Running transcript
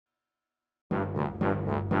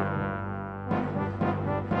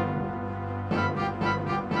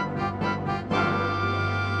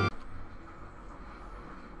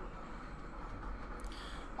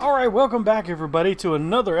Alright, welcome back everybody to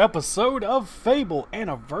another episode of Fable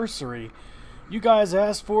Anniversary. You guys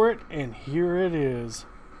asked for it, and here it is.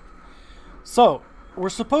 So, we're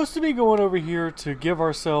supposed to be going over here to give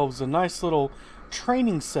ourselves a nice little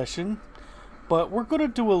training session, but we're going to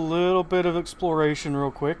do a little bit of exploration real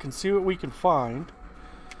quick and see what we can find,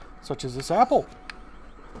 such as this apple.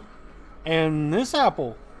 And this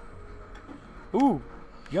apple. Ooh,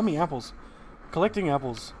 yummy apples. Collecting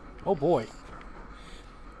apples. Oh boy.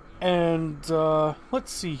 And,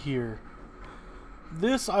 let's see here.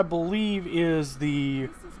 This, I believe, is the...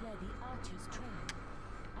 This is where the archers train.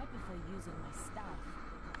 I prefer using my staff.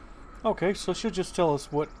 Okay, so she'll just tell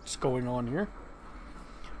us what's going on here.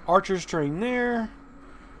 Archers train there.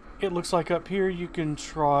 It looks like up here you can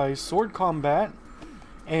try sword combat.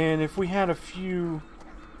 And if we had a few...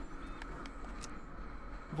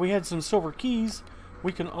 If we had some silver keys,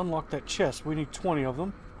 we can unlock that chest. We need 20 of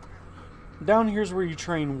them. Down here's where you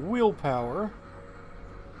train willpower.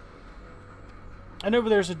 And over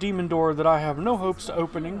there's a demon door that I have no hopes of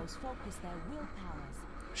opening.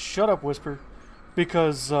 Shut up, Whisper.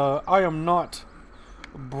 Because I am not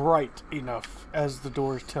bright enough, as the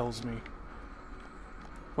door tells me.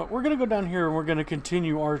 But we're going to go down here and we're going to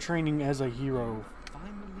continue our training as a hero.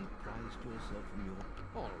 Finally prized yourself from your...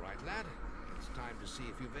 All right, lad. It's time to see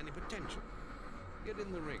if you've any potential. Get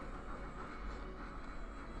in the ring.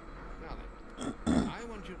 Now then, I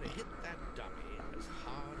want you to hit that dummy as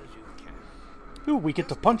hard as you can. Ooh, we get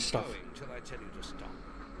to punch stuff. Till I tell you to stop.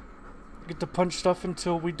 We get to punch stuff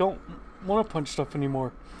until we don't want to punch stuff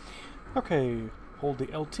anymore. Okay, hold the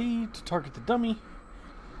LT to target the dummy.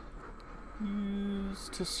 Use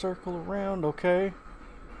to circle around, okay.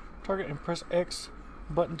 Target and press X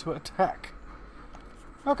button to attack.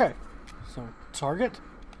 Okay, so target.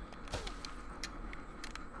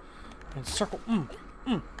 And circle,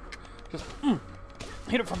 just,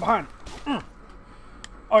 hit it from behind. Oh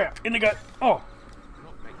yeah, in the gut, oh.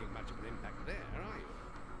 Not making much of an impact there, are you?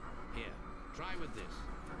 Here, try with this.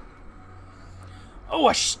 Oh,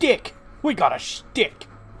 a stick! We got a stick!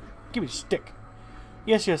 Give me a stick.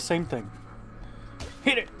 Yes, same thing.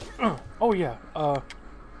 Hit it! Oh yeah,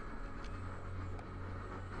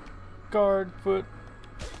 guard, foot,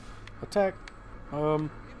 attack, Give it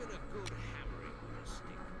a good hammering with a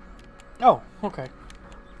stick. Oh, okay.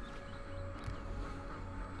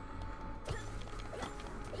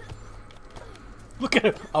 Look at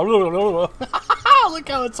it! Look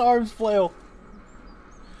how its arms flail.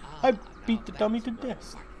 I beat the dummy to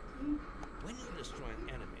death. When you destroy an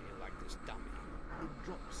enemy like this dummy, it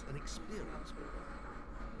drops an experience orb.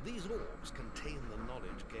 These orbs contain the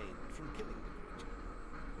knowledge gained from killing the creature.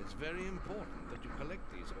 It's very important that you collect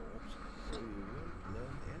these orbs, or you won't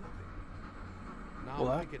learn anything. Now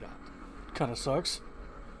Well, pick it up. Kind of sucks.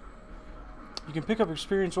 You can pick up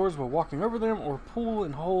experience orbs by walking over them, or pull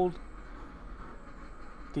and hold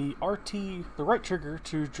the RT, the right trigger,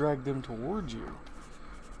 to drag them towards you.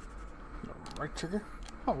 Right trigger?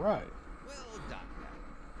 Alright. Well done, lad.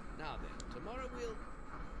 Now then, tomorrow we'll...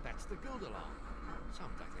 That's the guild alarm.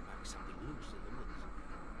 Sounds like there might be something loose in the woods.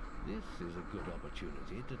 This is a good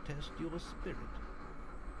opportunity to test your spirit.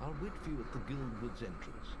 I'll wait for you at the guild woods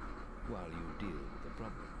entrance while you deal with the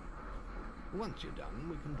problem. Once you're done,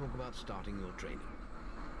 we can talk about starting your training.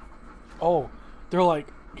 Oh, they're like,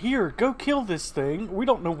 here, go kill this thing. We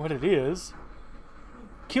don't know what it is.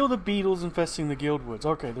 Kill the beetles infesting the guild woods.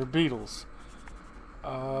 Okay, they're beetles.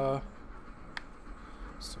 So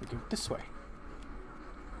we go this way.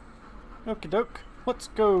 Okie doke. Let's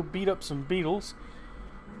go beat up some beetles.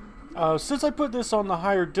 Since I put this on the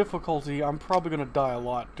higher difficulty, I'm probably going to die a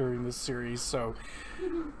lot during this series, so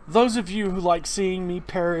those of you who like seeing me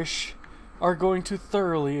perish are going to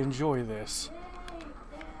thoroughly enjoy this.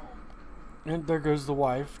 And there goes the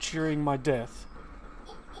wife, cheering my death.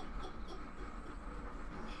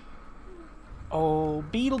 Oh,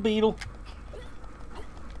 beetle.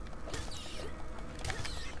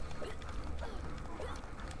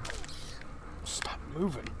 Stop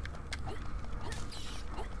moving.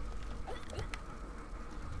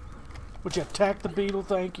 Would you attack the beetle,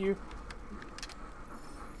 thank you?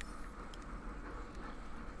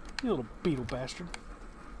 You little beetle bastard.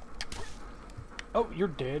 Oh, you're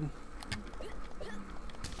dead.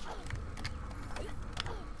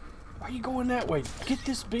 Why are you going that way? Get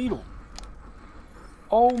this beetle.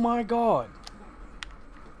 Oh my god.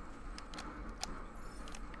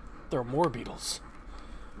 There are more beetles.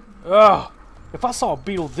 Ugh. If I saw a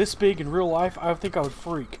beetle this big in real life, I think I would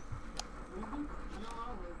freak.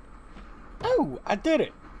 Oh, I did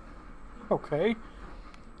it. Okay.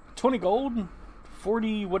 20 gold,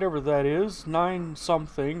 40 whatever that is, 9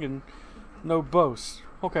 something, and no boast.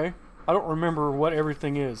 Okay. I don't remember what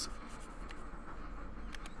everything is.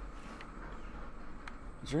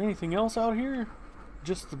 Is there anything else out here?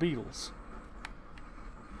 Just the beetles.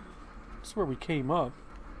 That's where we came up.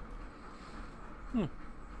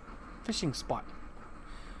 Fishing spot.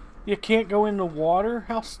 You can't go in the water?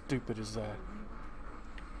 How stupid is that?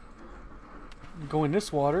 Go in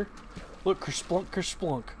this water. Look, kersplunk,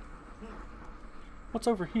 kersplunk. What's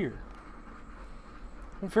over here?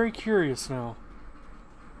 I'm very curious now.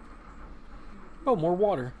 Oh, more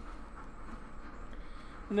water.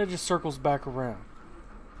 And it just circles back around.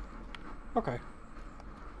 Okay.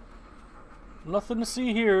 Nothing to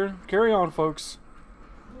see here. Carry on, folks.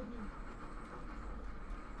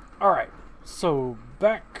 Alright. So,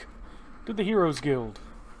 back to the Heroes Guild.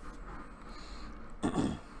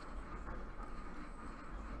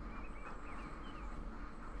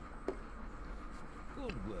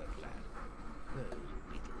 Good work, lad. Those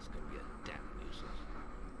beetles can be a damn nuisance.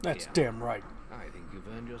 That's Yeah. damn right. I think you've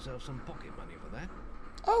earned yourself some pocket money for that.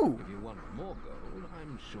 Oh! If you want more gold,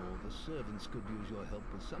 I'm sure the servants could use your help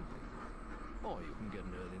with something. Or you can get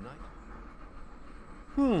an early night.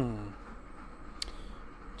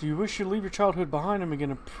 Do you wish to leave your childhood behind and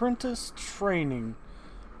begin apprentice training?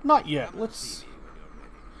 Not yet. See Let's me when you're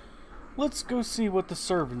ready. let's go see what the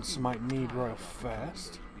servants might need real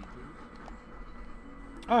fast.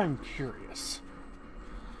 I'm curious.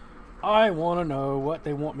 I want to know what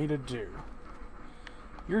they want me to do.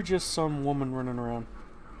 You're just some woman running around.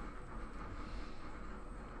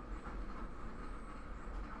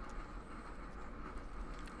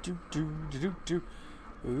 Do.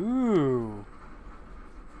 Ooh.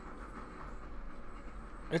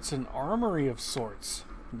 It's an armory of sorts.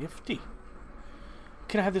 Nifty.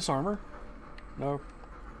 Can I have this armor? No.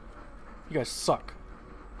 You guys suck.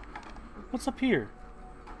 What's up here?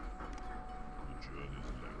 The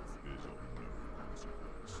journey's length is of no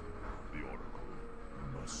consequence. The Oracle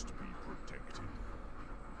must be protected.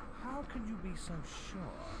 How can you be so sure?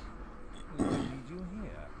 We will need you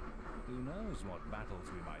here. Who knows what battles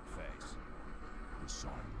we might face? The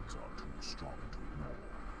signs are too strong to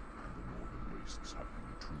ignore, and the northern wastes have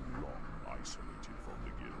been too long isolated from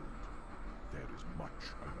the guild. There is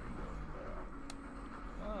much I may learn there.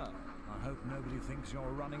 Well, I hope nobody thinks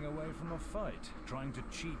you're running away from a fight, trying to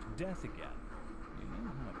cheat death again. You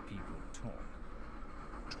know how people talk.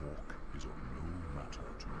 Talk is of no matter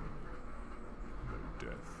to me. Though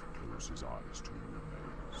death closes eyes to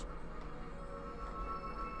remains.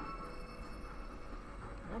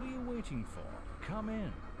 What are you waiting for? Come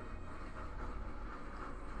in.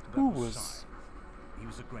 Who That was- Simon. He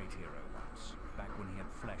was a great hero once, back when he had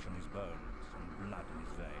flesh on his bones and blood in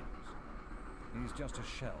his veins. He's just a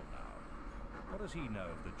shell now. What does he know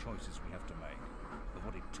of the choices we have to make, of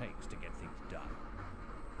what it takes to get things done?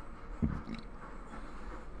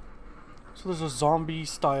 So there's a zombie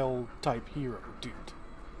style type hero, dude.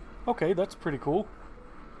 Okay, that's pretty cool.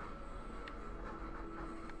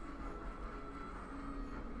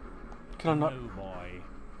 Can I not? No, boy.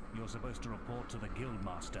 You're supposed to report to the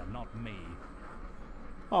guildmaster, not me.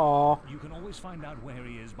 Aw. You can always find out where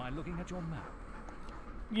he is by looking at your map.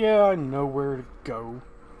 Yeah, I know where to go.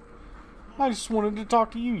 I just wanted to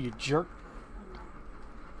talk to you, you jerk.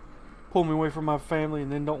 Pull me away from my family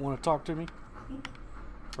and then don't want to talk to me?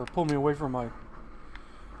 Or pull me away from my...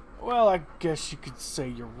 Well, I guess you could say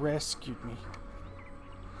you rescued me.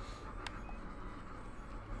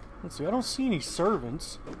 Let's see, I don't see any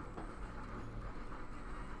servants.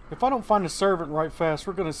 If I don't find a servant right fast,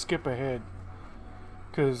 we're gonna skip ahead.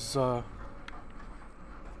 Cause, Oh.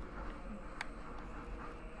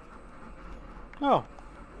 All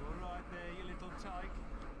right there, you little tyke.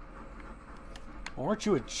 Aren't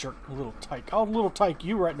you a jerk, little tyke? I'll little tyke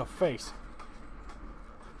you right in the face.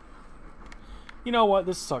 You know what?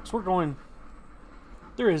 This sucks. We're going...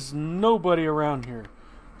 There is nobody around here.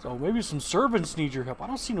 So maybe some servants need your help. I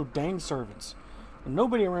don't see no dang servants. And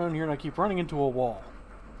nobody around here and I keep running into a wall.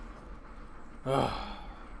 Ugh.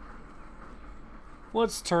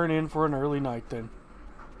 Let's turn in for an early night then.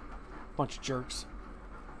 Bunch of jerks.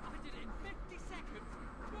 I did it in 50 seconds.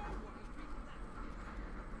 No one has beaten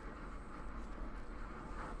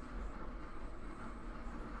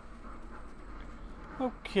that.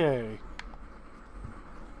 Okay.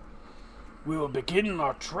 We will begin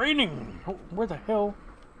our training. Oh, where the hell?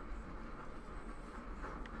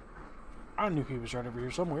 I knew he was right over here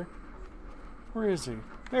somewhere. Where is he?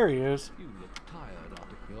 There he is. You look tired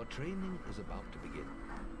after your training is about to begin.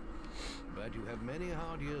 But you have many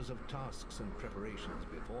hard years of tasks and preparations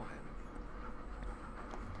beforehand.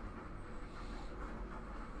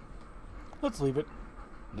 Let's leave it.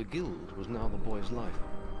 The guild was now the boy's life.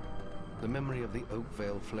 The memory of the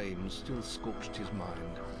Oakvale flames still scorched his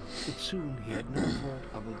mind, but soon he had no thought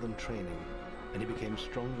other than training, and he became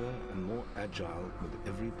stronger and more agile with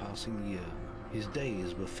every passing year. His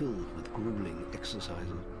days were filled with grueling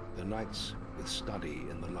exercises, the nights with study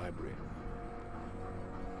in the library.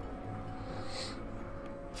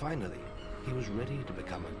 Finally, he was ready to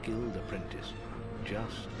become a guild apprentice,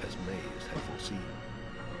 just as Maze had foreseen.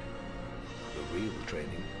 The real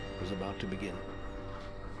training was about to begin.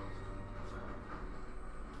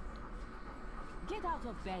 Get out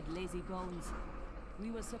of bed, lazy bones.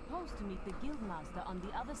 We were supposed to meet the guildmaster on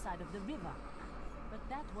the other side of the river, but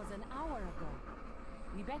that was an hour ago.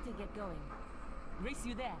 We better get going. Race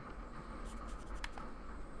you there.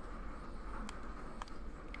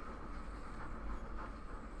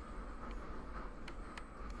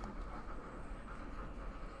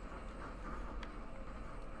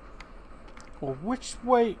 Well, which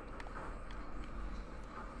way?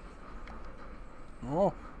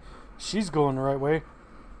 Oh, she's going the right way.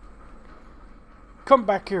 Come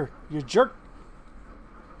back here, you jerk.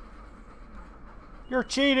 You're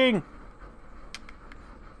cheating.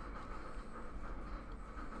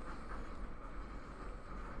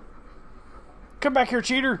 Come back here,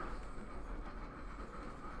 cheater.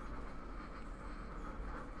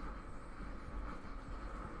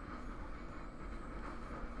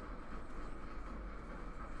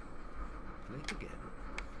 Late again?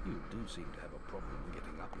 You do seem to have a problem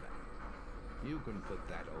getting up now. You can put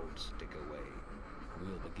that old stick away.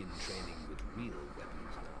 We'll begin training with real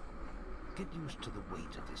weapons now. Get used to the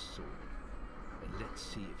weight of this sword, and let's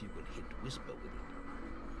see if you can hit Whisper with it.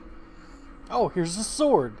 Oh, here's the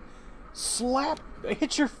sword. Slap!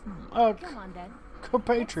 Hit your Come on then.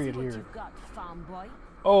 compatriot Let's see what here. you've got, farm boy.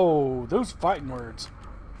 Oh, those fighting words.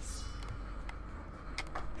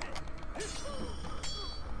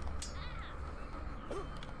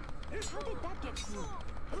 How did that get through?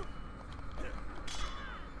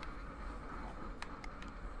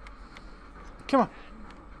 Come on.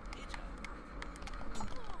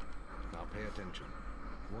 Now pay attention.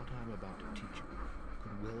 What I'm about to teach you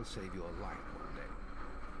could well save your life one day.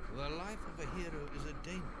 The life of a hero is a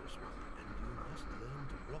dangerous one, and you must learn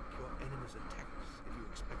to block your enemy's attacks if you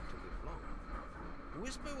expect to live long.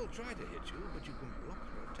 Whisper will try to hit you, but you can block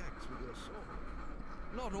her attacks with your sword.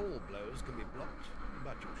 Not all blows can be blocked,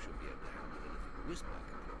 but you should be able to handle anything Whisper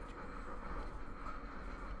can throw at you.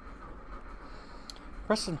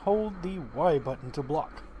 Press and hold the Y button to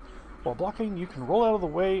block. While blocking, you can roll out of the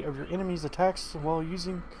way of your enemy's attacks while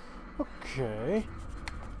using... Okay.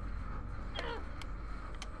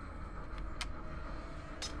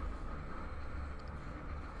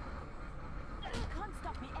 You can't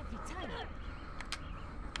stop me every time.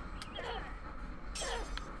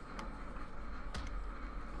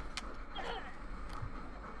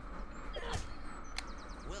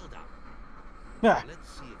 Well done. Ah, Let's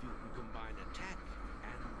see if you can combine attack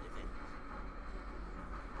and defense.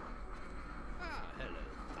 Ah, hello,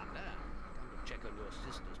 Thunder. Come to check on your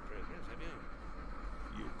sister's progress, have you?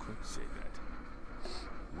 You could say that.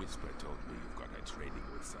 Whisper told me you've got a training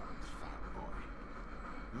with some fat boy.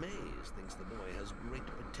 Maze thinks the boy has great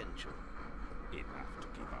potential. Enough to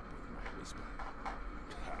keep up with my Whisper.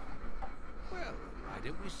 Ha. Well, why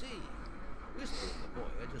don't we see? Whisper and the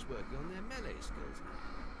boy are just working on their melee skills now.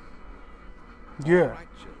 yeah. All right,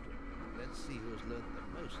 children. Let's see who has learned the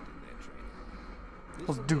most in their training. Let's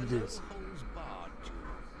will do be a this. no holds barred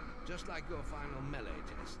duel, just like your final melee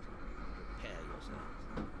test. Prepare yourselves.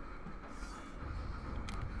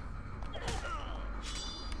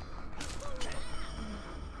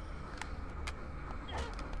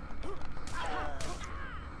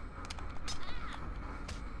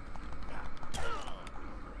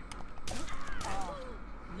 Oh,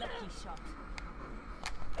 lucky shot.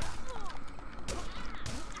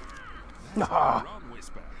 Ah. Wrong,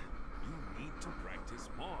 Whisper. You need to practice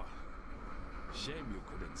more. Shame you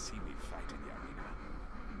couldn't see me fight in the arena.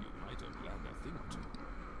 You might have learned a thing or two.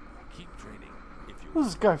 Keep training if you Who's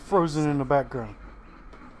this guy frozen in the background?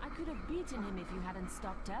 I could have beaten him if you hadn't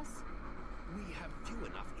stopped us. We have few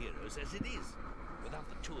enough heroes as it is, without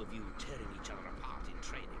the two of you tearing each other apart in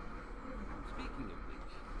training. Speaking of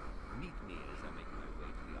which, meet me as I make my way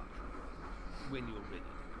to the archery range, when you're ready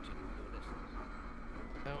to continue your lessons.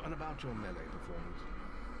 Oh, and about your melee performance.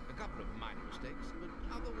 A couple of minor mistakes, but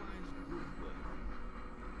otherwise good work.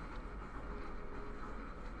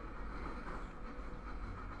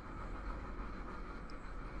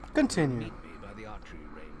 Continue. Meet me by the archery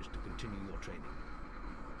range to continue your training.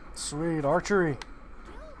 Sweet archery.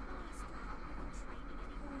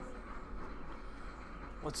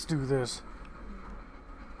 Let's do this.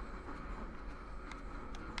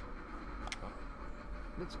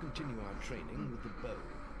 Let's continue our training with the bow.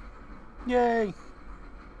 Yay!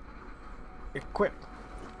 Equip.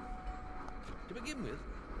 To begin with,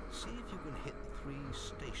 see if you can hit the 3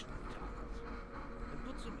 stationary targets. And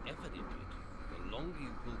put some effort into it. The longer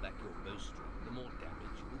you pull back your bowstring, the more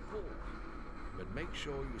damage you will cause. But make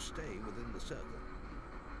sure you stay within the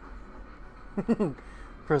circle.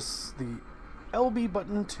 Press the LB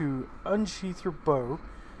button to unsheath your bow.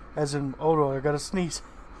 As in, oh no, I gotta sneeze.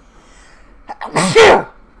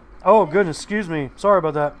 Oh goodness, excuse me. Sorry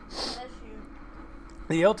about that.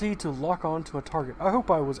 The LT to lock on to a target. I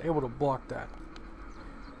hope I was able to block that.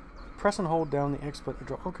 Press and hold down the X button to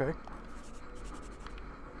draw. Okay.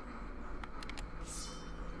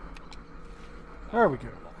 There we go.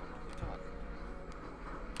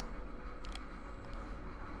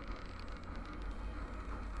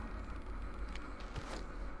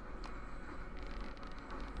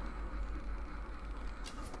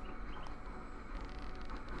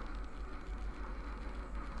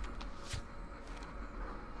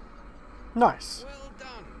 Nice. Well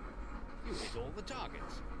done. You hit all the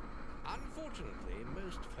targets. Unfortunately,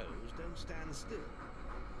 most foes don't stand still.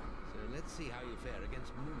 So let's see how you fare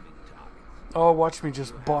against moving targets. Oh, watch me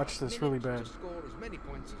just You have botch a this really minute bad. to score as many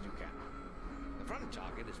points as you can. The front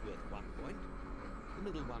target is worth 1 point. The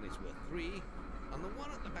middle one is worth 3, and the one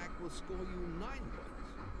at the back will score you 9 points.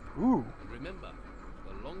 Ooh. And remember,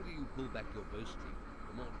 the longer you pull back your bowstring,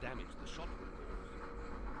 the more damage the shot will cause.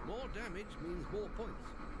 More damage means more points,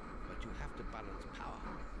 but you have to balance power,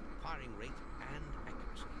 firing rate, and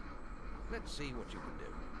accuracy. Let's see what you can do.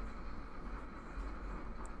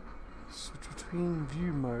 Switch between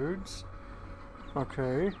view modes.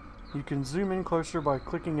 Okay. You can zoom in closer by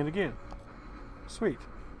clicking it again. Sweet.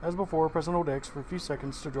 As before, press and hold X for a few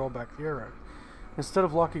seconds to draw back the arrow. Instead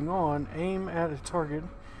of locking on, aim at a target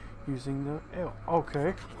using the L.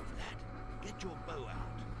 Okay. Come on, lad. Get your bow out.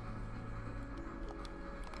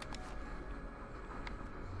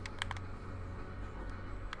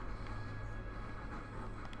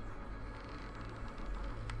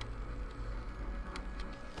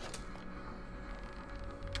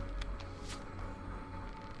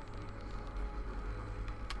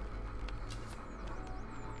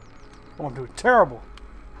 Oh, I'm doing terrible.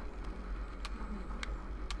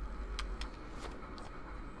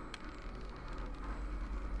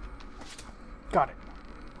 Got it.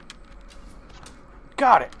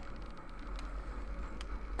 Got it.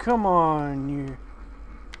 Come on, you.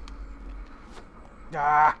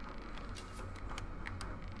 Ah.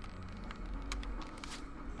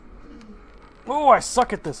 Oh, I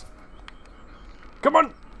suck at this. Come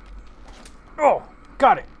on. Oh,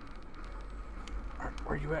 got it. All right,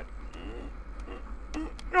 where you at?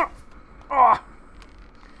 Oh.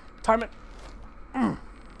 Time it.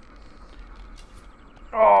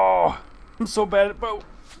 Oh, I'm so bad at bow.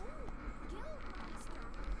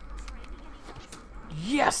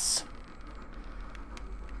 Yes.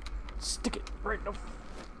 Stick it right in the.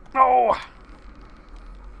 Oh.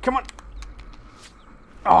 Come on.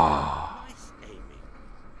 Oh. Nice aiming.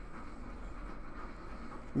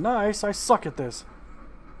 Nice. I suck at this.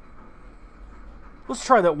 Let's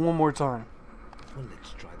try that one more time. Well,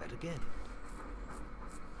 let's try that again.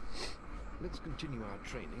 Let's continue our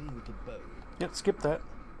training with the bow. Yep, skip that.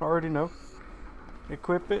 I already know.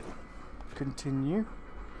 Equip it. Continue.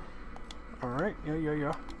 Alright,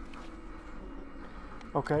 yeah.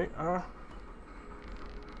 Okay,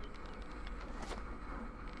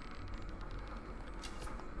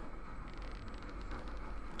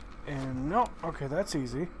 and no, okay, that's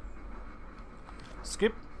easy.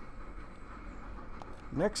 Skip.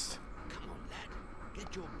 Next. Come on, lad.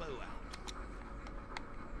 Get your bow out.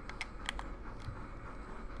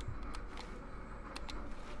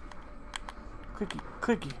 Clicky,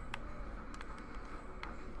 clicky.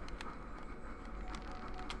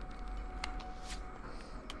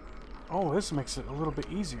 Oh, this makes it a little bit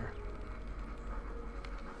easier.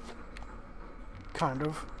 Kind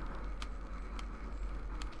of.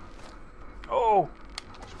 Oh!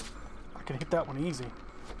 I can hit that one easy.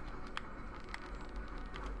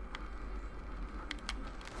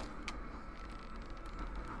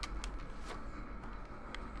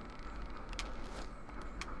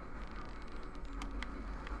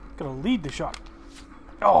 Gotta lead the shot.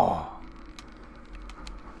 Oh!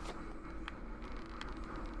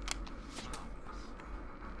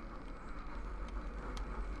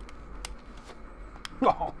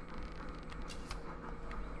 Oh!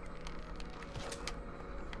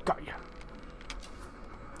 Got ya.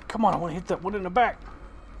 Come on, I want to hit that one in the back.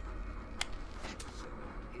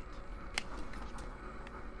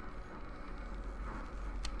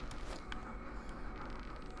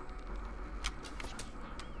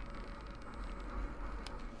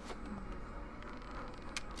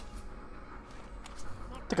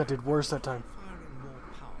 I did worse that time. Firing more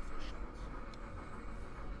powerful shots.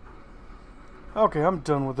 Okay, I'm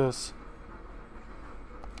done with this.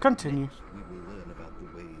 Continue. Next, we will learn about the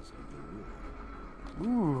ways of the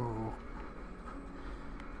world. Ooh.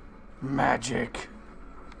 Magic.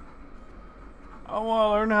 I want to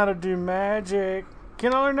learn how to do magic.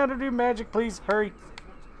 Can I learn how to do magic, please? Hurry.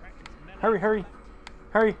 Hurry, hurry.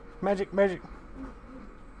 Hurry. Magic, magic.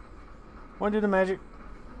 Want to do the magic?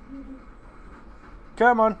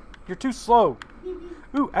 Come on. You're too slow.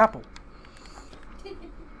 Ooh, apple.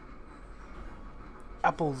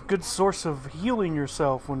 Apple's a good source of healing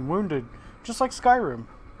yourself when wounded, just like Skyrim.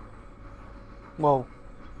 Well,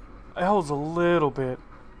 it holds a little bit,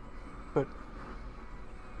 but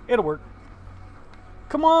it'll work.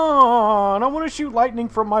 Come on! I want to shoot lightning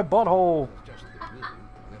from my butthole. Just the will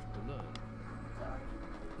left to learn.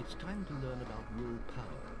 It's time to learn about will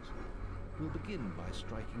powers. We'll begin by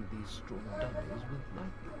striking these straw dummies with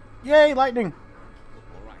lightning. Yay, lightning!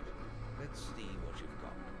 Alright, let's see what you've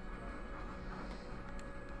got.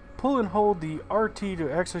 Pull and hold the RT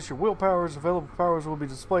to access your will powers. Available powers will be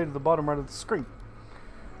displayed at the bottom right of the screen.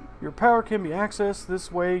 Your power can be accessed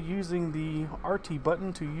this way using the RT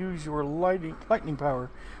button. To use your lightning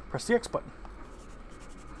power, press the X button.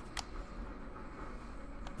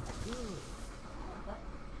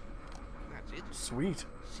 That's it. Sweet.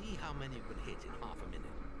 See how many you can hit in half a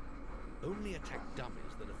minute. Only attack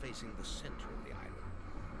dummies that are facing the center of the island.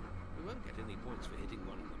 You won't get any points for hitting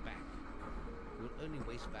one in the back. You'll only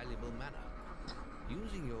waste valuable mana.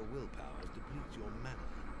 Using your willpower depletes your mana.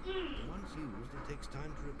 And once used, it takes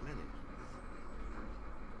time to replenish.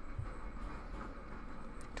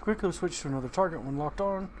 To quickly switch to another target when locked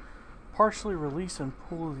on, partially release and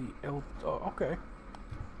pull the L. Oh, okay.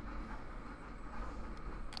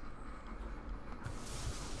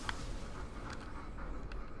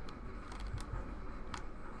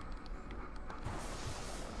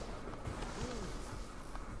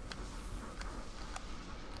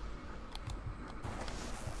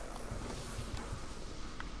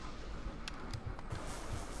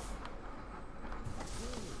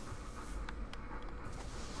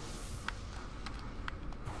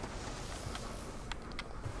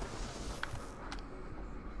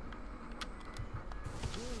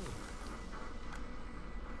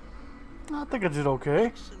 I think I did okay.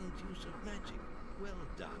 Excellent use of magic. Well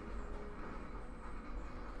done.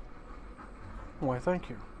 Why, thank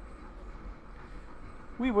you.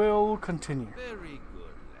 We will continue. Very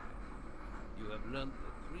good, lad. You have learnt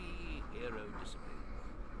the 3 hero disciplines.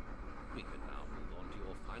 We can now move on to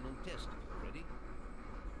your final test if you're ready.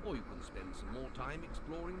 Or you can spend some more time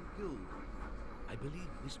exploring the guild. I believe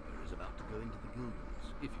Whisper is about to go into the guild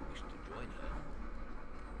woods, if you wish to join her.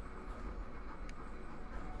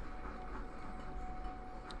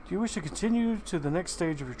 Do you wish to continue to the next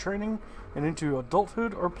stage of your training and into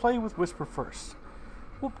adulthood, or play with Whisper first?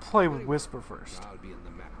 We'll play with Whisper first. I'll be in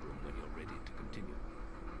the map room when you're ready to continue.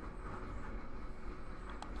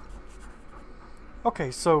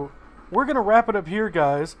 Okay, so we're gonna wrap it up here,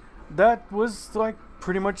 guys. That was like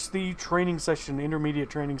pretty much the training session, intermediate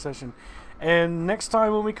training session. And next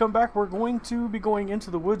time when we come back, we're going to be going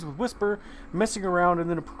into the woods with Whisper, messing around, and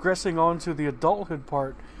then progressing on to the adulthood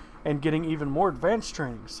part and getting even more advanced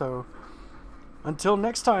training. So until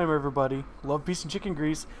next time, everybody, love, peace, and chicken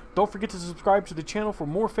grease. Don't forget to subscribe to the channel for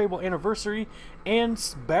more Fable Anniversary and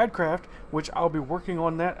Badcraft, which I'll be working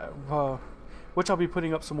on that, which I'll be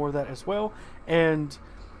putting up some more of that as well. And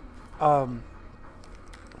don't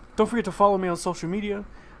forget to follow me on social media.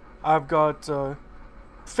 I've got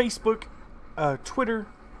Facebook, Twitter,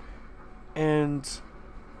 and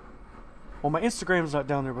well, my Instagram's not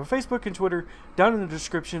down there, but Facebook and Twitter down in the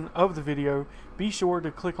description of the video. Be sure to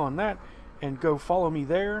click on that and go follow me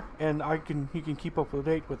there, and you can keep up to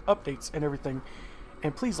date with updates and everything.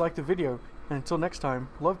 And please like the video. And until next time,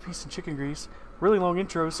 love, peace, and chicken grease. Really long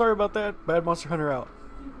intro. Sorry about that. Bad Monster Hunter out.